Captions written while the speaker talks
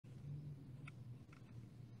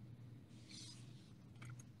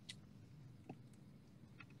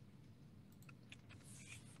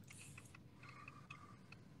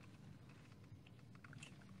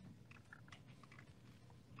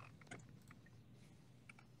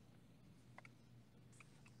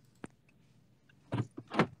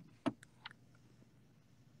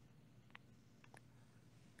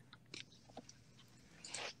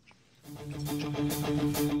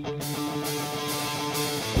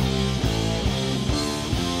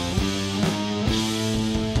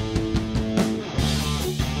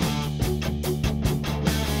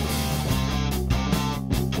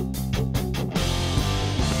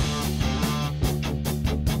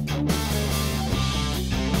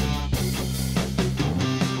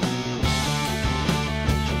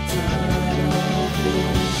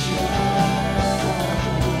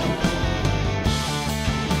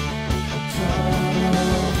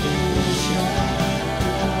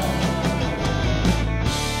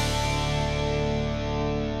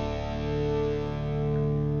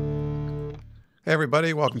Hey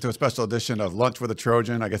everybody, welcome to a special edition of Lunch with a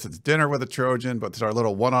Trojan. I guess it's dinner with a Trojan, but it's our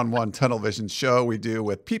little one-on-one tunnel vision show we do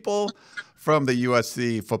with people from the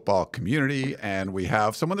USC football community, and we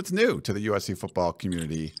have someone that's new to the USC football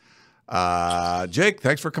community. Jake,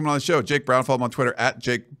 thanks for coming on the show. Jake Brown, follow him on Twitter at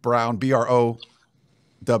Jake Brown, BROWNN_.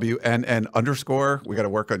 We got to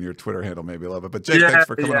work on your Twitter handle maybe a little bit, but Jake, thanks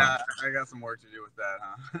for coming on. Yeah, I got some work to do with that,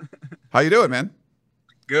 huh? How you doing, man?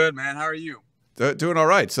 Good, man. How are you? Doing all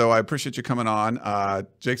right. So I appreciate you coming on.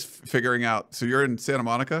 Jake's figuring out. So you're in Santa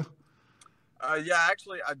Monica? Yeah,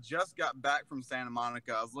 actually, I just got back from Santa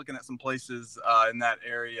Monica. I was looking at some places in that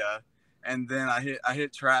area, and then I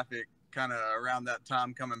hit traffic kind of around that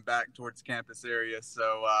time coming back towards campus area.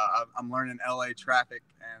 So I'm learning LA traffic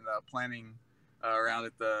and planning around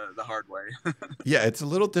it the hard way. Yeah, it's a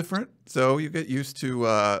little different. So you get used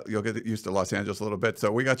to you'll get used to Los Angeles a little bit.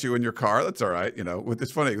 So we got you in your car. That's all right. You know,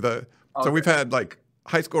 it's funny. So we've had like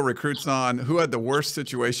high school recruits on who had the worst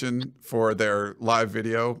situation for their live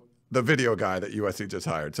video, the video guy that USC just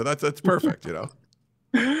hired. So that's perfect, you know.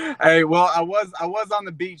 Hey, well, I was on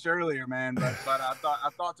the beach earlier, man, but I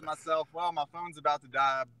thought to myself, well, my phone's about to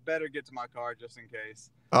die. I better get to my car just in case.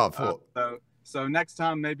 Oh, cool. So next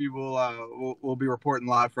time maybe we'll be reporting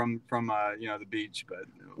live from the beach, but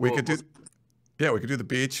we could do the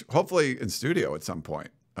beach, hopefully in studio at some point.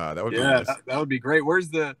 That would be nice. That would be great.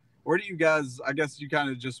 Where do you guys, I guess you kind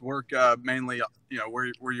of just work mainly,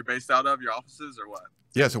 where you're based out of, your offices or what?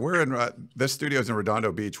 Yeah, so we're in, this studio's in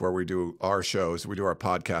Redondo Beach where we do our shows. We do our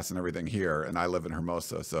podcasts and everything here, and I live in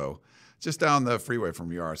Hermosa, so just down the freeway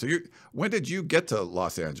from you are. So when did you get to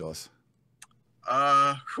Los Angeles?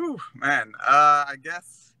 I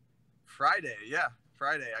guess Friday. Yeah,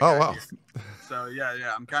 Friday. Oh, wow. Here. So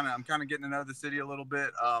yeah, I'm kind of getting to know the city a little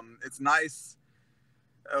bit. It's nice.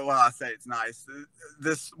 Well, I say it's nice.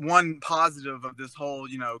 This one positive of this whole,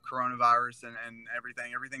 coronavirus and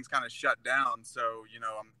everything's kind of shut down. So,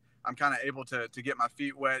 I'm kind of able to get my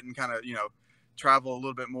feet wet and kind of, travel a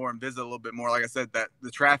little bit more and visit a little bit more. Like I said, that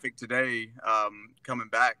the traffic today coming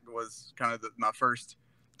back was kind of my first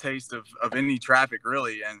taste of any traffic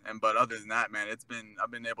really. But other than that, man,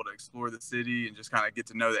 I've been able to explore the city and just kind of get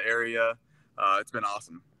to know the area. It's been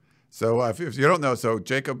awesome. So if you don't know, so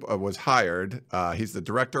Jacob was hired. He's the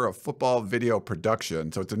director of football video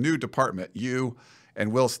production. So it's a new department. You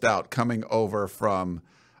and Will Stout coming over from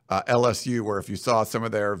LSU, where if you saw some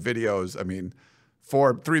of their videos, I mean,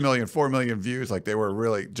 4 million views. Like they were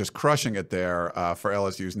really just crushing it there for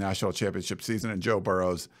LSU's national championship season and Joe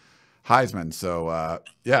Burrow's Heisman. So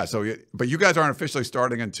but you guys aren't officially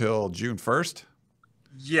starting until June 1st.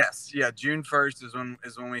 Yes, yeah, June 1st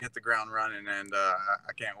is when we hit the ground running, and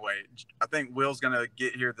I can't wait. I think Will's gonna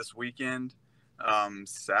get here this weekend,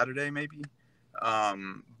 Saturday maybe,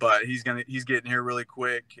 but he's getting here really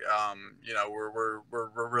quick. We're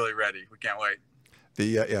really ready. We can't wait.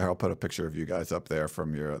 I'll put a picture of you guys up there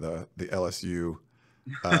from the LSU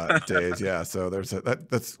days. Yeah, so there's we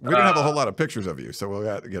don't have a whole lot of pictures of you, so we'll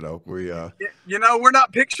got we're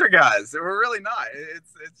not picture guys. We're really not.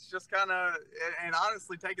 It's just kind of, and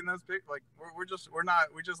honestly, taking those pics, like we just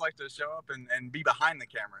like to show up and be behind the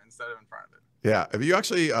camera instead of in front of it. Yeah, have you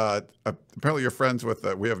actually apparently you're friends with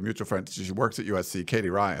we have a mutual friend. She works at USC, Katie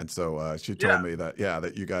Ryan. So she told me that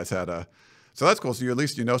that you guys had so that's cool. So at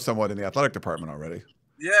least you know someone in the athletic department already.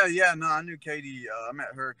 Yeah, no, I knew Katie. I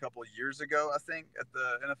met her a couple of years ago, I think, at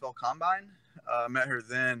the NFL Combine. I met her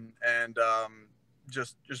then, and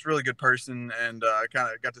just really good person, and I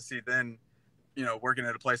kind of got to see then, working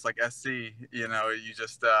at a place like SC, you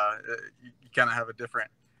just you kind of have a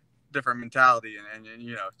different mentality, and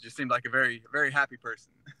just seemed like a very, very happy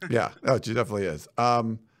person. Yeah, she definitely is.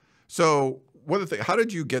 So one of the things, how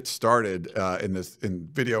did you get started in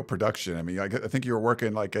video production? I mean, I think you were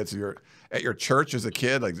working like at your church as a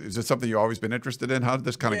kid. Like, is this something you've always been interested in? How did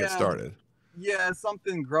this kind of get started? Yeah,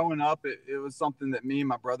 something growing up. It was something that me and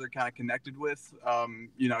my brother kind of connected with.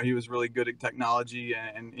 He was really good at technology,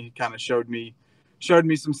 and he kind of showed me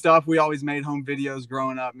some stuff. We always made home videos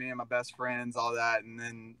growing up, me and my best friends, all that. And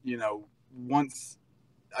then, once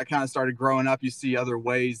I kind of started growing up, you see other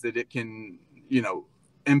ways that it can,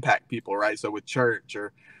 impact people, right? So with church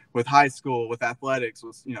or with high school, with athletics,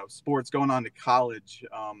 with sports, going on to college,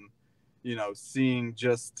 seeing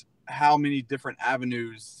just how many different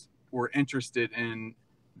avenues we're interested in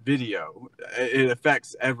video. It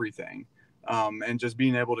affects everything, and just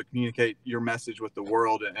being able to communicate your message with the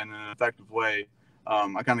world in an effective way.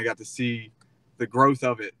 I kind of got to see the growth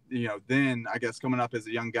of it. Then I guess coming up as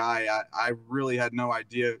a young guy, I really had no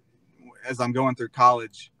idea as I'm going through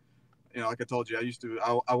college. Like I told you,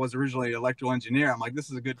 I was originally an electrical engineer. I'm like, this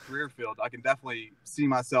is a good career field. I can definitely see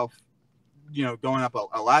myself going up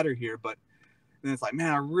a ladder here, but then it's like,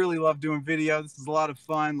 man, I really love doing video. This is a lot of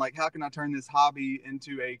fun. Like, how can I turn this hobby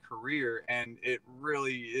into a career? And it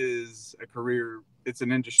really is a career. It's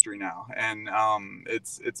an industry now, and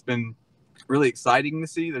it's been really exciting to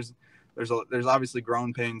see. There's obviously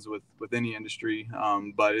growing pains with any industry,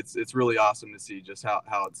 but it's really awesome to see just how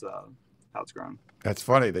it's grown. That's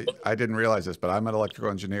funny that I didn't realize this, but I'm an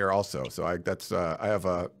electrical engineer also. So I have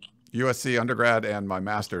a USC undergrad and my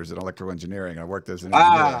master's in electrical engineering. I worked as an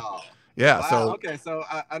engineer. Wow. Yeah. Wow. So okay. So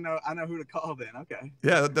I know who to call then. Okay.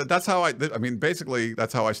 Yeah, that's how I mean, basically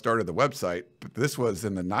that's how I started the website. But this was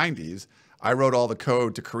in the 90s. I wrote all the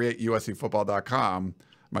code to create USCfootball.com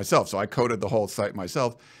myself. So I coded the whole site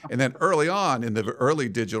myself. And then early on in the early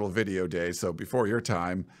digital video days, so before your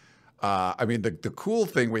time, I mean, the cool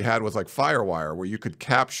thing we had was like Firewire, where you could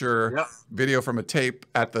capture video from a tape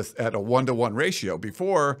at a 1-to-1 ratio.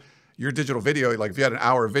 Before, your digital video, like if you had an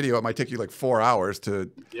hour of video, it might take you like 4 hours to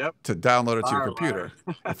download it to your computer.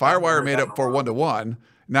 Firewire made it for 1-to-1.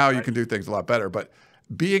 Now you can do things a lot better. But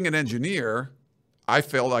being an engineer, I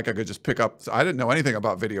felt like I could just pick up. I didn't know anything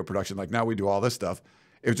about video production. Like now we do all this stuff.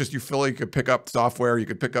 It was just you feel like you could pick up software. You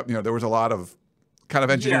could pick up, there was a lot of kind of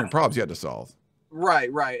engineering problems you had to solve.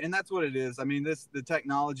 Right. And that's what it is. I mean, the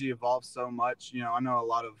technology evolves so much. I know a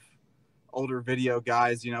lot of older video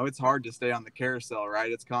guys, it's hard to stay on the carousel,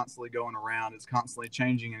 right? It's constantly going around. It's constantly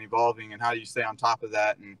changing and evolving. And how do you stay on top of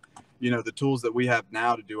that? And, the tools that we have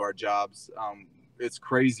now to do our jobs, it's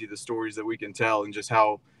crazy the stories that we can tell and just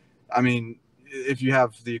how, I mean, if you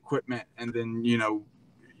have the equipment and then,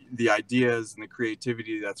 the ideas and the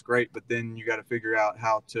creativity, that's great. But then you got to figure out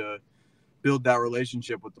how to build that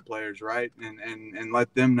relationship with the players, right? And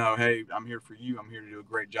let them know, hey, I'm here for you. I'm here to do a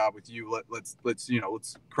great job with you. Let's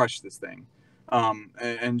crush this thing.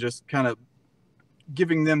 And just kind of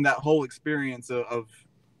giving them that whole experience of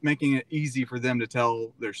making it easy for them to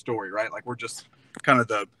tell their story, right? Like we're just kind of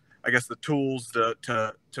the tools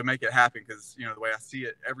to make it happen. Cause the way I see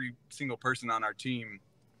it, every single person on our team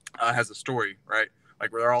has a story, right?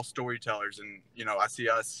 Like we're all storytellers, and, I see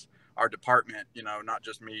us, our department, not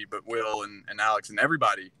just me, but Will and Alex and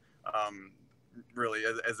everybody, really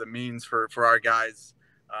as a means for our guys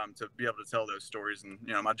to be able to tell those stories. And,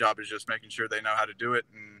 my job is just making sure they know how to do it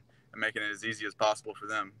and making it as easy as possible for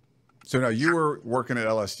them. So now you were working at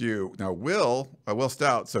LSU. Now Will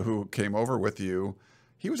Stout, so who came over with you,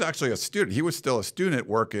 he was actually a student. He was still a student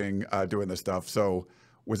working, doing this stuff. So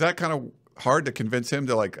was that kind of hard to convince him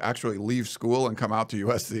to like actually leave school and come out to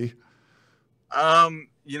USC? I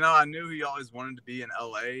knew he always wanted to be in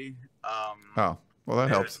LA. Oh, well, that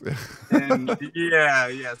helps. And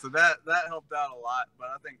yeah. So that helped out a lot. But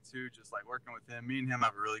I think too, just like working with him, me and him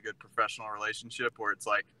have a really good professional relationship where it's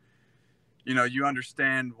like, you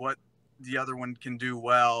understand what the other one can do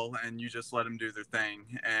well, and you just let them do their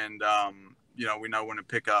thing. And, we know when to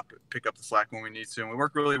pick up the slack when we need to. And we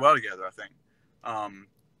work really well together, I think.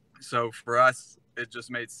 So for us, it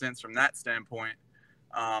just made sense from that standpoint.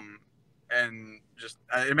 And just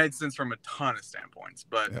it made sense from a ton of standpoints.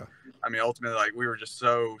 But I mean, ultimately, like we were just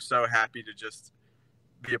so happy to just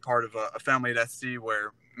be a part of a family at SC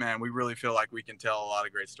where, man, we really feel like we can tell a lot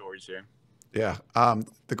of great stories here. Yeah.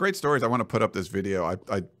 The great stories, I want to put up this video.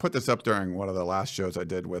 I put this up during one of the last shows I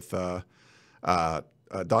did with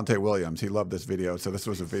Dante Williams. He loved this video. So this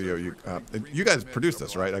was a video you guys produced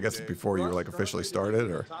this, right? I guess before you were like officially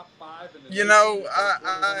started, or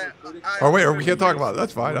oh wait, we can't talk about it.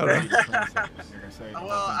 That's fine. I don't know.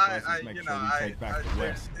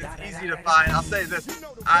 It's easy to find. I'll say this: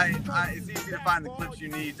 it's easy to find the clips you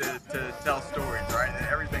need to tell stories, right? And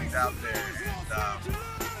everything's out there.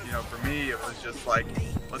 And for me, it was just like,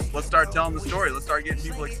 let's start telling the story. Let's start getting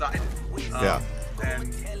people excited.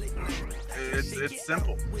 And it's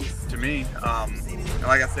simple to me. And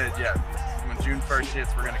like I said, when June 1st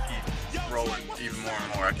hits, we're gonna keep rolling even more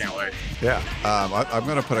and more. I can't wait. Yeah, I'm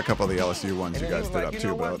gonna put a couple of the LSU ones you guys did up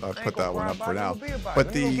too, but I'll put that one up for now.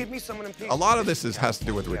 But a lot of this has to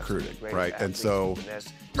do with recruiting, right? And so,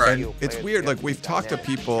 and it's weird. Like we've talked to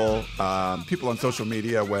people on social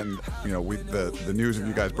media when the news of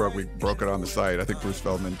you guys broke. We broke it on the site. I think Bruce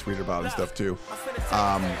Feldman tweeted about it and stuff too.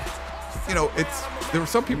 There were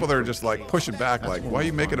some people that are just like pushing back, like, why are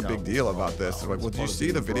you making a big deal about this? Like, well, did you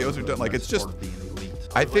see the videos are done? Like, it's just,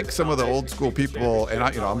 I think some of the old school people, and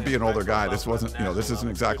I'm being an older guy. This wasn't, this isn't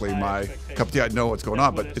exactly my cup of tea. I know what's going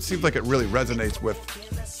on, but it seems like it really resonates with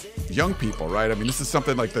young people, right? I mean, this is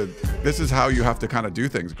something like this is how you have to kind of do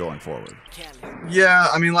things going forward. Yeah,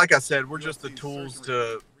 I mean, like I said, we're just the tools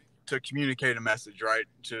to communicate a message, right?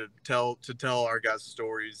 To tell our guys'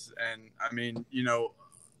 stories, and I mean,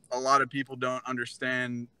 a lot of people don't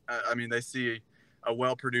understand. I mean, they see a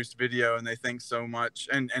well-produced video and they think so much,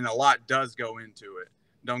 and a lot does go into it.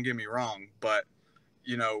 Don't get me wrong, but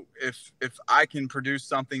you know, if I can produce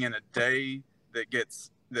something in a day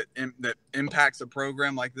that impacts a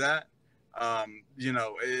program like that, you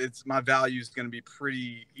know, it's my value is going to be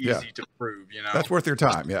pretty easy to prove. You know, that's worth your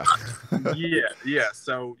time. Yeah. yeah.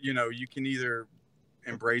 So you know, you can either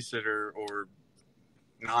embrace it or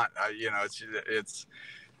not. You know, it's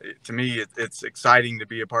to me, it's exciting to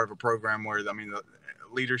be a part of a program where, I mean, the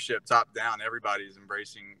leadership top down, everybody's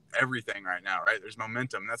embracing everything right now, right? There's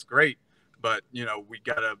momentum. That's great. But, you know, we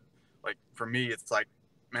got to, like, for me, it's like,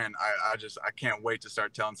 man, I can't wait to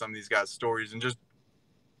start telling some of these guys stories and just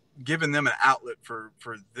giving them an outlet for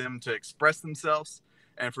them to express themselves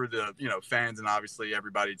and for the, you know, fans and obviously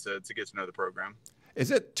everybody to get to know the program. Is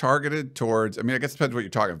it targeted towards, I mean, I guess it depends what you're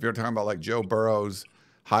talking. If you're talking about like Joe Burrow's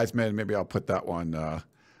Heisman, maybe I'll put that one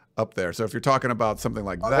up there. So if you're talking about something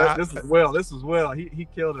like that. This is Will. This is Will. He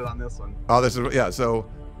killed it on this one. Oh, this is, yeah. So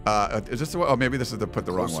is this, oh, maybe this is to put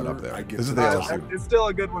the wrong one up there. This is the LSU. It's still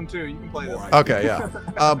a good one too. You can play this. Okay,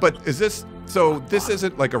 yeah. But is this, so this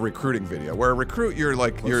isn't like a recruiting video where a recruit, you're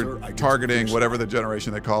like, you're targeting whatever the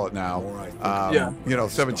generation they call it now, you know,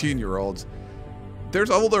 17-year-olds. There's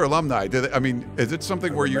older alumni. I mean, is it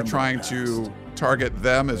something where you're trying to target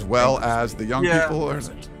them as well as the young people? Or?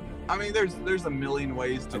 I mean, there's a million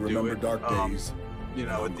ways to do it. Dark days. You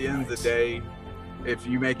know, at the end of the day, if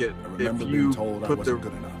you make it, if you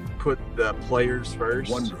put the players first,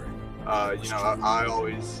 you know, I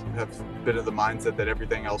always have been of the mindset that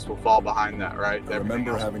everything else will fall behind that, right? Everything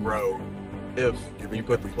else will grow if you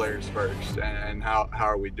put the players first. And how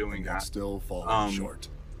are we doing that? Still falling short.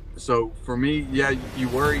 So for me, yeah, you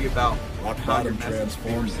worry about how your message is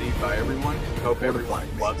being received by everyone. You hope everyone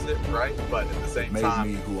loves it, right? But at the same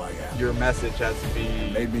time, your message has to be,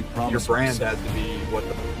 your brand has to be what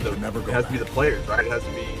it has to be the players, right? It has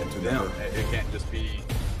to be them. It can't just be,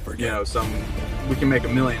 you know, we can make a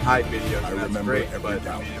million hype videos and that's great, but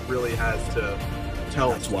I mean, it really has to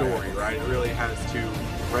tell a story, right? It really has to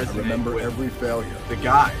resonate with every failure, the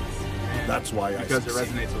guys. That's why because it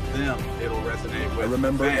resonates with them, it'll resonate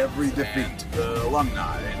with every defeat, the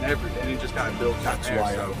alumni, and everything. It just kind of builds. That's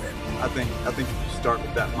why I think if you start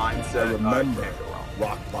with that mindset, I remember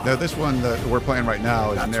rock bottom. Now, this one that we're playing right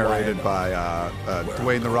now is narrated by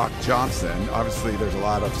Dwayne "The Rock" Johnson. Obviously, there's a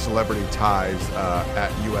lot of celebrity ties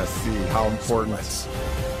at USC. How important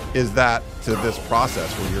is that to this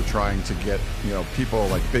process where you're trying to get, you know, people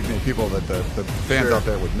like big name people that the fans out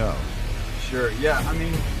there would know? Sure. Yeah. I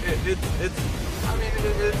mean, it's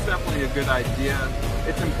definitely a good idea.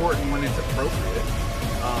 It's important when it's appropriate.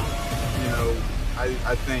 You know,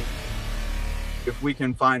 I think if we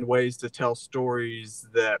can find ways to tell stories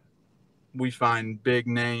that we find big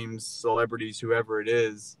names, celebrities, whoever it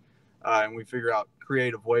is, and we figure out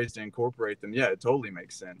creative ways to incorporate them, yeah, it totally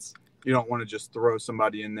makes sense. You don't want to just throw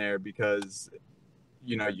somebody in there because,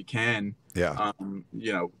 you know, you can. Yeah.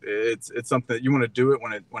 You know, it's something that you want to do it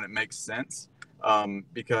when it makes sense.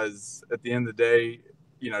 Because at the end of the day,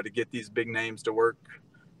 you know, to get these big names to work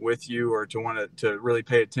with you or to want to really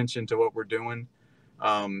pay attention to what we're doing,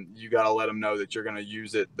 you got to let them know that you're going to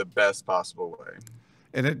use it the best possible way.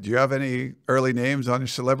 And do you have any early names on your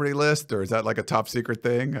celebrity list, or is that like a top secret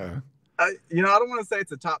thing? You know, I don't want to say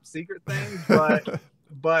it's a top secret thing, but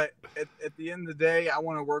but at the end of the day, I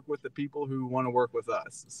want to work with the people who want to work with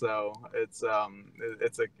us. So it's a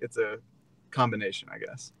combination, I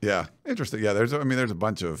guess. Yeah, interesting. Yeah, there's a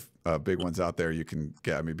bunch of big ones out there you can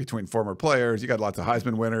get. I mean, between former players, you got lots of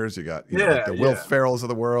Heisman winners. You got know, like the Will Ferrells of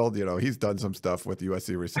the world. You know, he's done some stuff with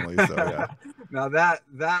USC recently. So yeah. Now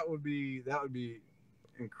that would be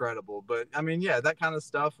incredible. But I mean, yeah, that kind of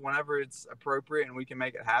stuff. Whenever it's appropriate and we can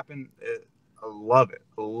make it happen, I love it.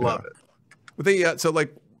 I love it. So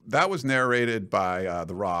like that was narrated by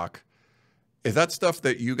The Rock. Is that stuff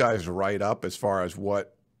that you guys write up as far as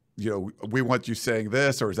what? You know, we want you saying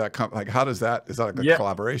this, or is that like, how does that, is that like a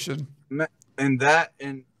collaboration? And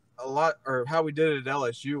a lot, or how we did it at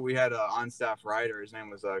LSU, we had an on-staff writer. His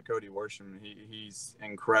name was Cody Worsham. He's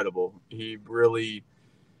incredible. He really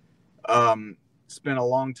spent a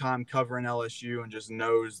long time covering LSU and just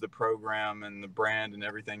knows the program and the brand and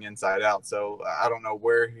everything inside out. So I don't know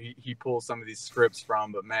where he pulls some of these scripts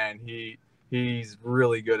from, but man, he's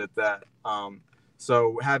really good at that.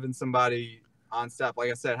 So having somebody on staff, like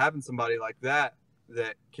I said, having somebody like that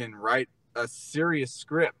can write a serious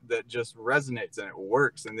script that just resonates and it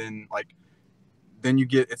works, and then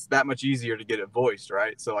it's that much easier to get it voiced,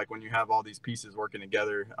 right? So like when you have all these pieces working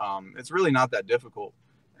together, it's really not that difficult,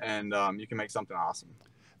 and you can make something awesome.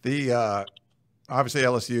 obviously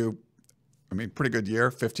LSU, I mean, pretty good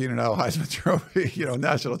year, 15-0 Heisman Trophy,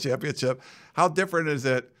 national championship. How different is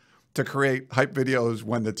it to create hype videos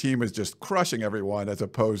when the team is just crushing everyone as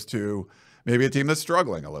opposed to maybe a team that's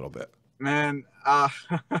struggling a little bit? Man, I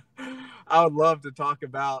would love to talk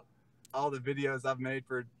about all the videos I've made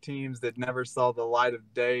for teams that never saw the light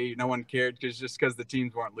of day. No one cared because the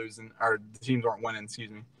teams weren't losing, or the teams weren't winning,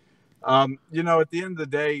 excuse me. At the end of the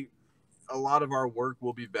day, a lot of our work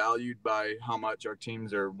will be valued by how much our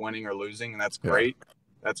teams are winning or losing, and that's great. Yeah.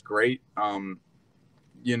 That's great.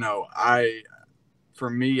 For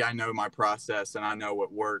me, I know my process and I know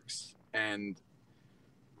what works, and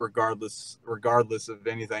regardless of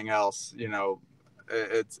anything else,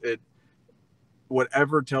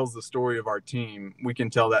 whatever tells the story of our team, we can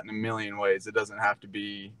tell that in a million ways. It doesn't have to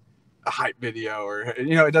be a hype video, or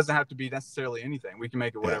it doesn't have to be necessarily anything. We can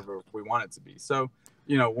make it whatever we want it to be. So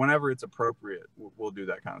whenever it's appropriate, we'll do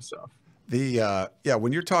that kind of stuff.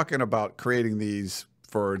 When you're talking about creating these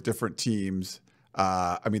for different teams,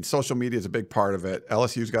 social media is a big part of it.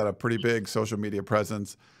 LSU's got a pretty big social media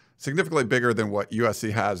presence, significantly bigger than what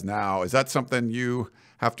USC has now. Is that something you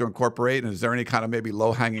have to incorporate? And is there any kind of maybe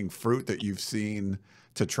low-hanging fruit that you've seen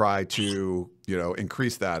to try to,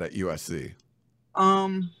 increase that at USC?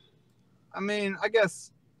 I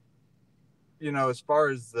guess, as far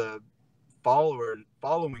as the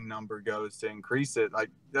following number goes, to increase it, like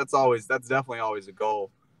that's definitely always a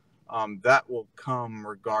goal. That will come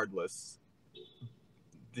regardless.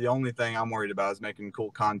 The only thing I'm worried about is making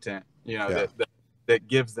cool content, that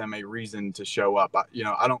gives them a reason to show up.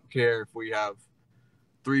 I don't care if we have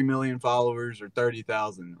 3 million followers or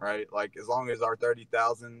 30,000, right? Like, as long as our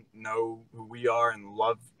 30,000 know who we are and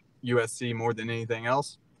love USC more than anything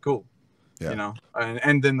else, cool. Yeah.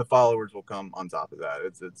 And then the followers will come on top of that.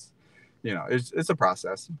 It's a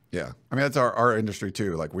process. Yeah. I mean, that's our industry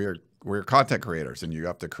too. Like, we're content creators, and you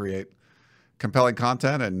have to create compelling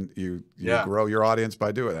content, and you grow your audience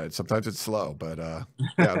by doing that. Sometimes it's slow, but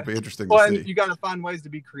it'll be interesting to see. And you got to find ways to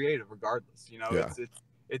be creative regardless.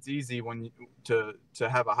 It's easy to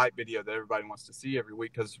have a hype video that everybody wants to see every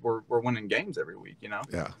week because we're winning games every week. Yeah.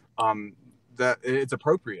 That it's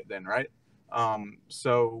appropriate then, right? Like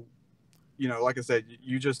I said,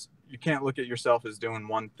 you can't look at yourself as doing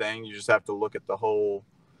one thing. You just have to look at the whole.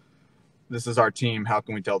 This is our team. How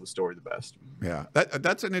can we tell the story the best? Yeah,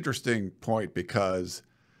 that's an interesting point, because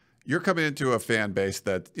you're coming into a fan base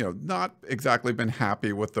that, not exactly been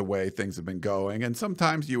happy with the way things have been going. And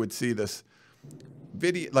sometimes you would see this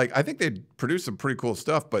video, like, I think they'd produce some pretty cool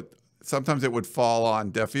stuff, but sometimes it would fall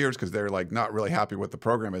on deaf ears because they're like not really happy with the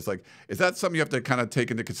program. It's like, is that something you have to kind of take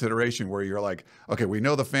into consideration, where you're like, okay, we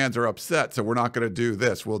know the fans are upset, so we're not going to do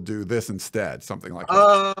this. We'll do this instead, something like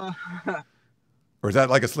that. Or is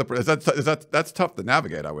that like a slippery? That's tough to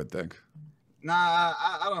navigate, I would think. Nah,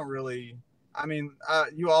 I don't really. I mean,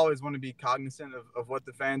 you always want to be cognizant of what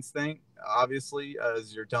the fans think, obviously,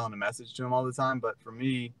 as you're telling a message to them all the time. But for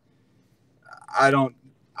me,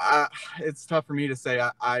 it's tough for me to say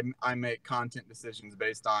I make content decisions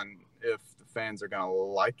based on if the fans are going to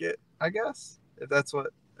like it, I guess, if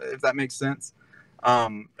that makes sense.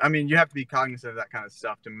 You have to be cognizant of that kind of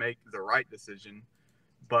stuff to make the right decision.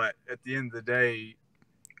 But at the end of the day,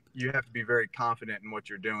 you have to be very confident in what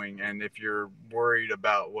you're doing. And if you're worried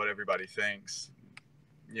about what everybody thinks,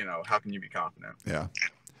 how can you be confident? Yeah.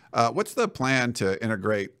 What's the plan to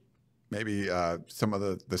integrate maybe some of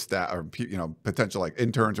the staff, or potential like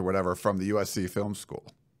interns or whatever from the USC Film School?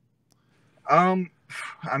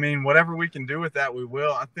 Whatever we can do with that, we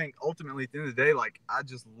will. I think ultimately at the end of the day, like, I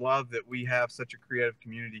just love that we have such a creative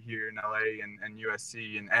community here in LA and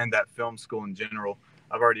USC and that film school in general.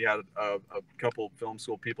 I've already had a couple film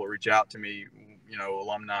school people reach out to me,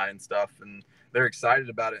 alumni and stuff, and they're excited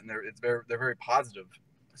about it, and they're very positive.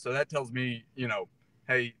 So that tells me,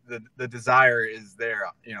 hey, the desire is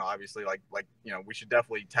there. Obviously, like we should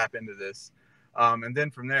definitely tap into this. And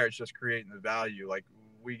then from there, it's just creating the value. Like,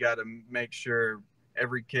 we got to make sure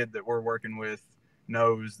every kid that we're working with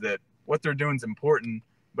knows that what they're doing is important,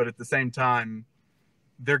 but at the same time,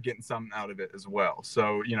 they're getting something out of it as well.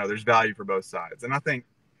 So, there's value for both sides. And I think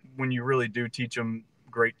when you really do teach them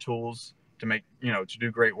great tools to make, to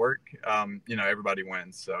do great work, everybody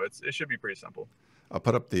wins. So it should be pretty simple. I'll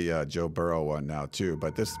put up the Joe Burrow one now too,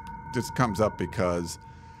 but this comes up because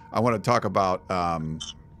I want to talk about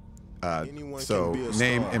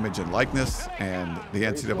name, image, and likeness, and the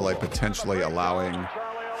NCAA potentially allowing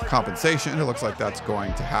compensation. It looks like that's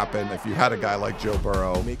going to happen. If you had a guy like Joe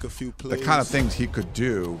Burrow, the kind of things he could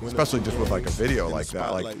do, especially just with like a video like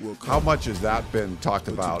that, like how much has that been talked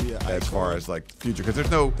about as far as like future? Because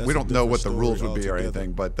we don't know what the rules would be or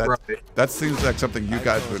anything, but that seems like something you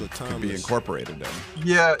guys could be incorporated in.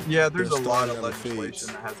 Yeah, there's a lot of legislation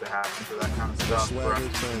that has to happen for that kind of stuff for us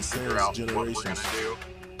to figure out what we're gonna do.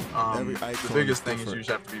 The biggest thing is you just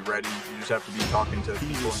have to be ready. You just have to be talking to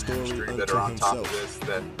people in the industry that are on top of this,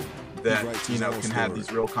 that you know, can have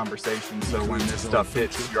these real conversations. So when this stuff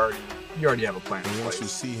hits, you already have a plan in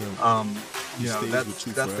place. You know, that's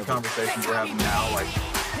the conversations we're having now, like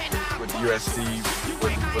with USC,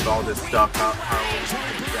 with all this stuff, how we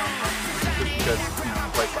can get down running. Just because, you know, in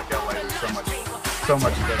a place like LA, there's so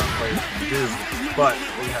much that our players can do, but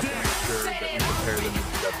we have to make sure that we prepare them to do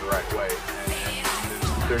that the right way.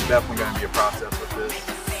 And there's definitely going to be a process with this.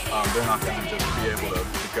 They're not going to just be able to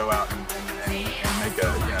go out and make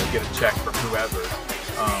get a check from whoever.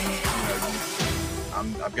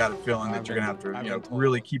 I've got a feeling that you're going to have to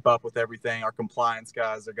really keep up with everything. Our compliance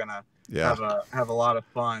guys are going to have a lot of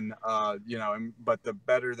fun. But the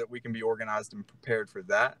better that we can be organized and prepared for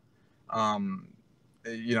that.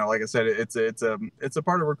 Like I said, it's a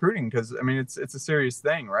part of recruiting, because I mean it's a serious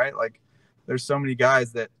thing, right? Like there's so many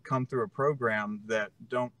guys that come through a program that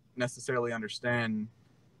don't necessarily understand,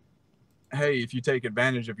 hey, if you take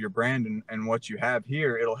advantage of your brand and what you have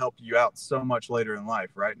here, it'll help you out so much later in life,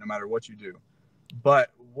 right? No matter what you do. But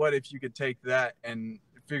what if you could take that and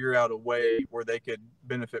figure out a way where they could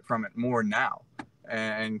benefit from it more now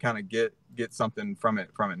and kind of get something from it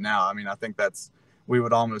now? I mean, I think we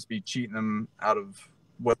would almost be cheating them out of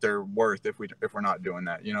what they're worth if we're not doing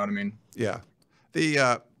that. You know what I mean? Yeah.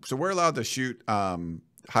 So we're allowed to shoot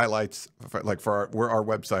highlights for our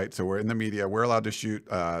website. So we're in the media. We're allowed to shoot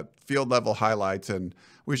field level highlights, and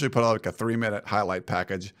we usually put out like a 3-minute highlight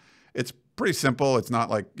package. It's pretty simple. It's not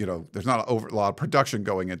like, there's not a lot of production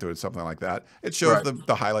going into it, something like that. It shows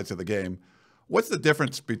the highlights of the game. What's the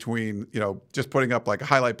difference between, just putting up like a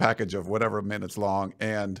highlight package of whatever minutes long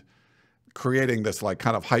and creating this like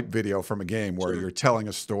kind of hype video from a game where you're telling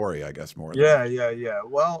a story, I guess, more? Yeah.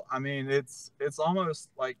 Well, I mean, it's almost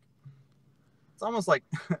like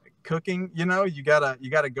cooking. You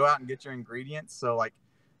gotta go out and get your ingredients. So like,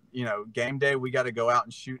 game day, we got to go out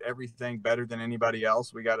and shoot everything better than anybody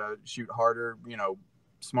else. We got to shoot harder,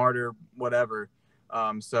 smarter, whatever.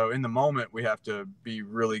 So in the moment, we have to be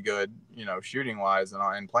really good, shooting wise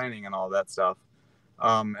and planning and all that stuff.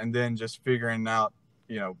 And then just figuring out,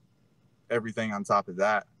 everything on top of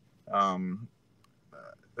that.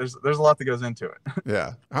 There's a lot that goes into it.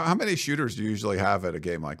 Yeah. How many shooters do you usually have at a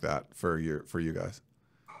game like that for you guys?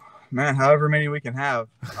 Man, however many we can have.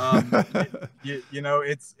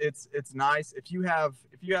 It's nice if you have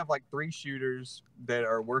like 3 shooters that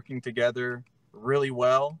are working together really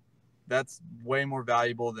well. That's way more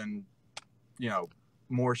valuable than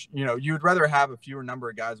more. You'd rather have a fewer number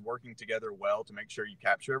of guys working together well to make sure you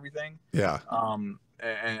capture everything. Yeah.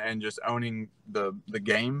 And just owning the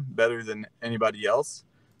game better than anybody else.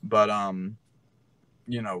 But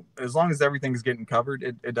as long as everything's getting covered,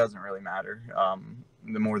 it doesn't really matter.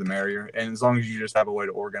 The more the merrier. And as long as you just have a way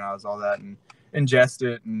to organize all that and ingest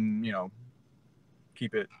it and,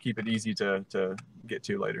 keep it easy to get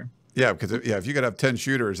to later. Yeah, because if you could have 10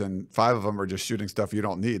 shooters and 5 of them are just shooting stuff you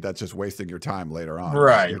don't need, that's just wasting your time later on.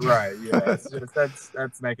 Right. Yeah,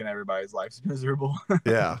 that's making everybody's lives miserable.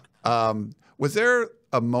 Yeah. Was there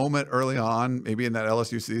a moment early on, maybe in that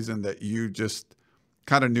LSU season, that you just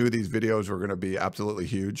kind of knew these videos were going to be absolutely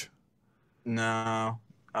huge? No,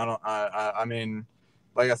 I don't. I mean,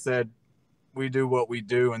 like I said, we do what we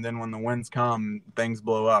do, and then when the wins come, things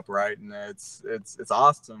blow up, right? And it's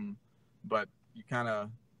awesome, but you kind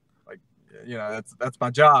of like, that's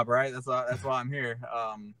my job, right? That's why I'm here.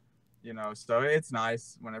 So it's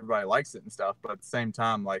nice when everybody likes it and stuff, but at the same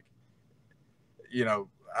time, like,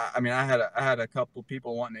 I mean, I had a couple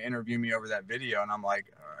people wanting to interview me over that video, and I'm like,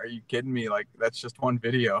 are you kidding me? Like, that's just one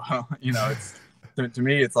video. It's to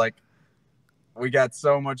me, it's like we got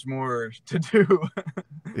so much more to do.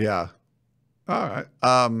 Yeah. All right.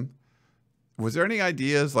 Was there any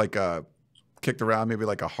ideas like kicked around, maybe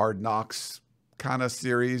like a Hard Knocks kind of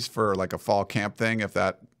series for like a fall camp thing? If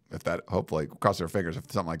that hopefully, cross our fingers, if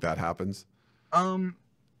something like that happens.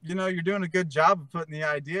 You're doing a good job of putting the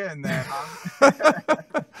idea in there, huh?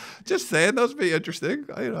 Just saying, those would be interesting.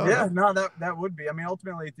 Yeah, no, that would be. I mean,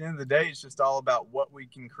 ultimately, at the end of the day, it's just all about what we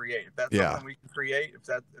can create. If that's something we can create, if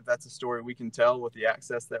that's a story we can tell with the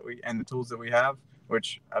access and the tools that we have,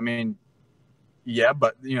 which, I mean, yeah,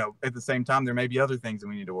 but, at the same time, there may be other things that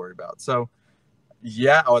we need to worry about. So,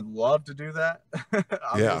 Yeah, I would love to do that, Yeah.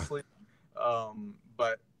 obviously.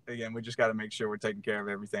 But again, we just got to make sure we're taking care of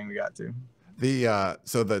everything we got to.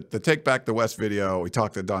 So the Take Back the West video, we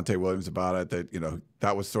talked to Dante Williams about it. That, you know,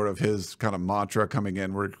 that was sort of his kind of mantra coming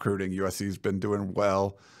in recruiting. USC's been doing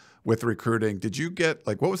well with recruiting. Did you get,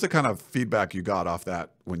 like, what was the kind of feedback you got off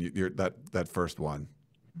that when you're that first one?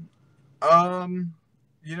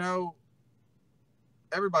 You know,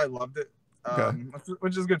 everybody loved it, Okay.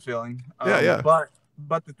 which is a good feeling. Yeah.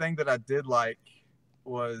 But the thing that I did like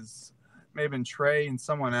was maybe Trey and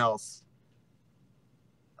someone else.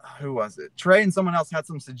 Who was it? Trey and someone else had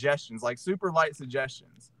some suggestions, like super light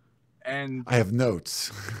suggestions. And I have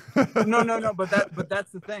notes. no. But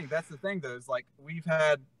that's the thing. That's the thing, though. Is like we've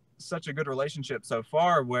had such a good relationship so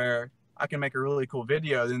far where I can make a really cool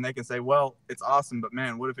video, then they can say, well, it's awesome, but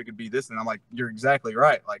man, what if it could be this? And I'm like, you're exactly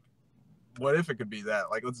right. Like, what if it could be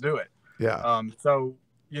that? Like, let's do it. Yeah. So,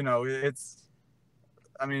 you know,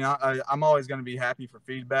 I mean, I'm always going to be happy for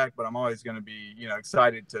feedback, but I'm always going to be, you know,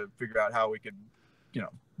 excited to figure out how we could, you know,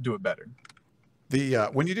 do it better.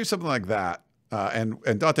 When you do something like that, and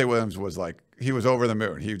Dante Williams was like, he was over the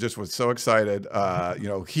moon. He just was so excited. You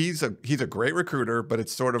know, he's a great recruiter, but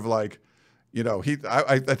it's sort of like, you know,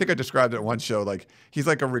 I think I described it in one show, like he's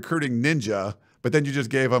like a recruiting ninja, but then you just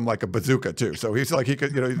gave him like a bazooka too. So he's like, he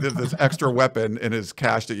could, you know, there's this extra weapon in his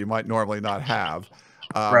cache that you might normally not have.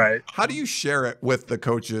 Right. How do you share it with the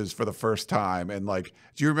coaches for the first time? And like,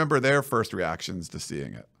 do you remember their first reactions to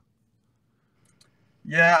seeing it?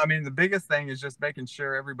 Yeah, I mean, the biggest thing is just making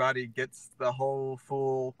sure everybody gets the whole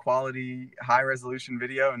full quality, high resolution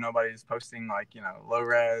video and nobody's posting like, you know, low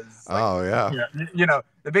res. Like, oh, yeah. You know,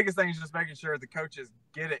 the biggest thing is just making sure the coaches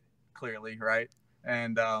get it clearly, right?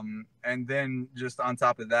 And then just on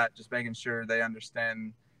top of that, just making sure they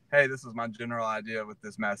understand, hey, this is my general idea with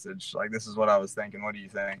this message. Like, this is what I was thinking. What do you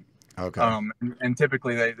think? Okay. And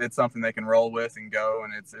typically it's something they can roll with and go,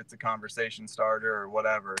 and it's a conversation starter or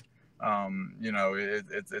whatever. You know,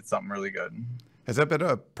 it's something really good. Has that been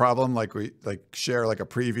a problem? Like we share like a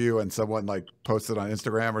preview and someone like posts it on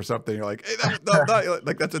Instagram or something. You're like, hey,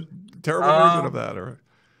 like that's a terrible version of that. Or,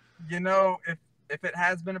 you know, if it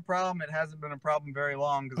has been a problem, it hasn't been a problem very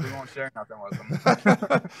long because we won't share nothing with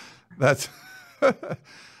them. That's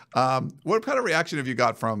what kind of reaction have you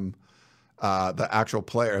got from the actual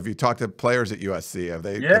player? Have you talked to players at USC? Have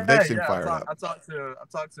they seemed fired up? I've talked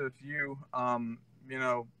to a few. You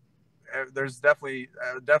know, there's definitely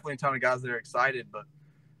a ton of guys that are excited, but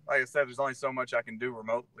like I said, there's only so much I can do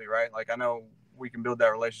remotely, right? Like I know we can build that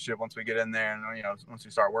relationship once we get in there and, you know, once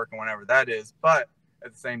we start working, whenever that is. But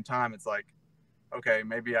at the same time, it's like, okay,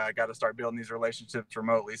 maybe I got to start building these relationships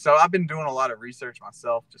remotely. So I've been doing a lot of research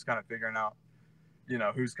myself, just kind of figuring out, you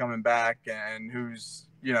know, who's coming back and who's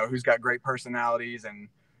got great personalities and,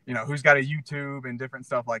 you know, who's got a YouTube and different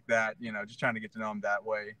stuff like that, you know, just trying to get to know them that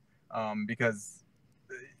way. Because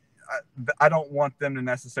I don't want them to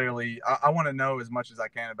necessarily, I want to know as much as I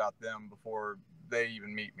can about them before they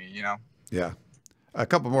even meet me, you know? Yeah. A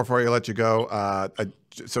couple more before you let you go.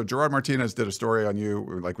 So Gerard Martinez did a story on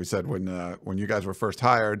you, like we said, when you guys were first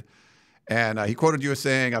hired. And he quoted you as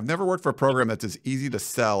saying, I've never worked for a program that's as easy to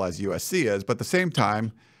sell as USC is, but at the same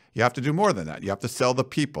time, you have to do more than that. You have to sell the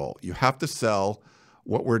people. You have to sell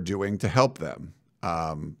what we're doing to help them.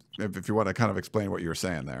 If you want to kind of explain what you were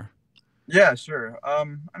saying there. Yeah, sure. I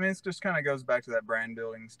mean, it just kind of goes back to that brand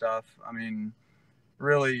building stuff. I mean,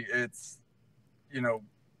 really, it's, you know,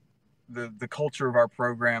 the culture of our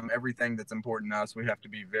program, everything that's important to us, we have to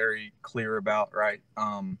be very clear about, right?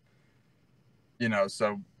 You know,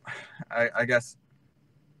 so I guess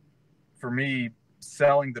for me,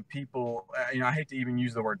 selling the people, you know, I hate to even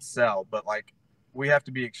use the word sell, but like we have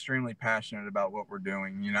to be extremely passionate about what we're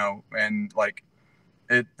doing, you know, and like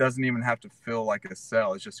it doesn't even have to feel like a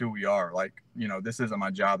sell. It's just who we are. Like, you know, this isn't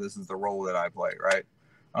my job. This is the role that I play, right?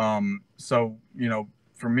 So, you know,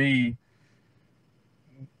 for me,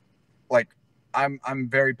 like I'm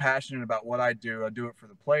very passionate about what I do. I do it for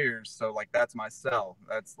the players. So like, that's my sell.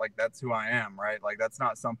 That's who I am, right? Like, that's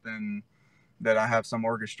not something that I have some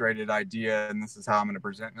orchestrated idea and this is how I'm going to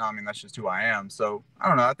present. No, I mean, that's just who I am. So I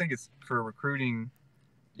don't know. I think it's for recruiting,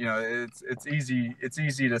 you know, it's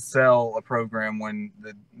easy to sell a program when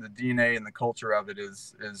the DNA and the culture of it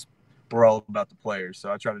is we're all about the players.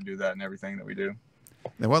 So I try to do that in everything that we do.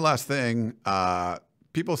 And one last thing,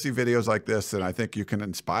 people see videos like this and I think you can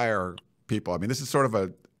inspire people. I mean, this is sort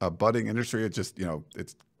of a budding industry. It's just, you know,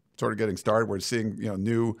 it's sort of getting started. We're seeing, you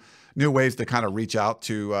know, new ways to kind of reach out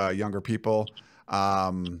to younger people.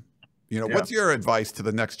 You know, what's your advice to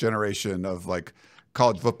the next generation of like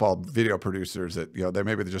college football video producers that, you know,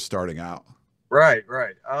 they're just starting out? Right.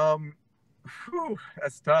 Whew,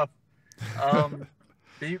 that's tough.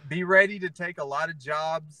 Be ready to take a lot of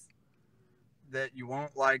jobs that you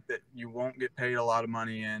won't like, that you won't get paid a lot of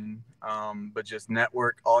money in, but just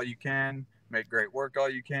network all you can, make great work all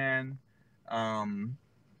you can, and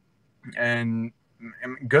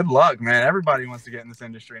good luck, man. Everybody wants to get in this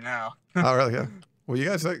industry now. Oh, really? Yeah. Well, you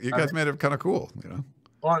guys made it kind of cool, you know.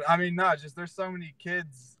 Well, I mean, no, just there's so many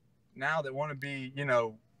kids now that want to be, you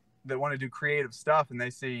know, that want to do creative stuff, and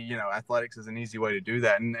they see, you know, athletics as an easy way to do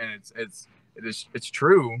that, and it's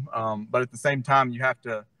true. But at the same time, you have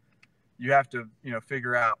to, you know,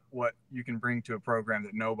 figure out what you can bring to a program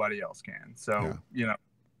that nobody else can. So, yeah. You know,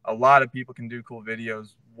 a lot of people can do cool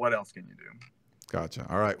videos. What else can you do? Gotcha.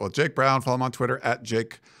 All right. Well, Jake Brown, follow him on Twitter at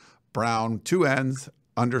Jake Brown, 2 N's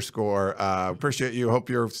 _ appreciate you. Hope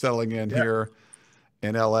you're settling in here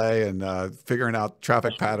in LA and figuring out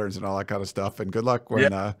traffic patterns and all that kind of stuff. And good luck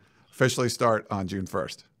when officially start on June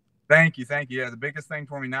 1st. Thank you. Thank you. Yeah. The biggest thing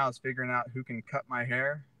for me now is figuring out who can cut my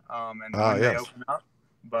hair and when they open up.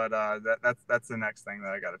 But that's the next thing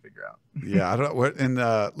that I got to figure out. Yeah. I don't know what in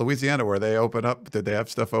Louisiana, where they open up, did they have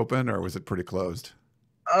stuff open or was it pretty closed?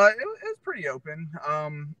 It was pretty open.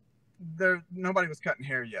 Nobody was cutting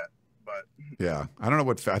hair yet, but yeah, I don't know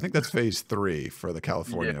what. I think that's phase 3 for the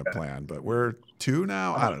California plan, but we're 2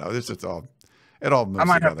 now. I don't know. It all moves I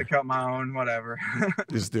might together. have to cut my own, whatever.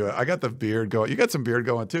 Just do it. I got the beard going. You got some beard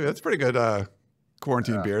going too. That's pretty good.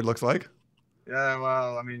 Quarantine beard looks like. Yeah,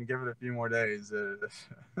 well, I mean, give it a few more days.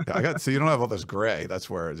 Yeah, so you don't have all this gray. That's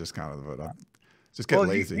where it just kind of just get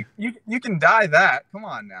lazy. You can dye that. Come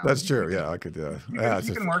on now. That's true. Yeah, I could. You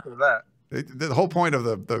can work with that. The whole point of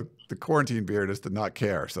the quarantine beard is to not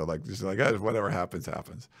care. So just whatever happens,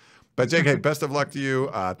 happens. But Jake, hey, best of luck to you.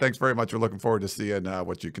 Thanks very much. We're looking forward to seeing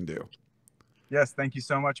what you can do. Yes, thank you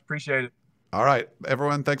so much. Appreciate it. All right,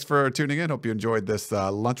 everyone. Thanks for tuning in. Hope you enjoyed this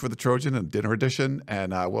Lunch with the Trojan and dinner edition.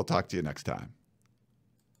 And we'll talk to you next time.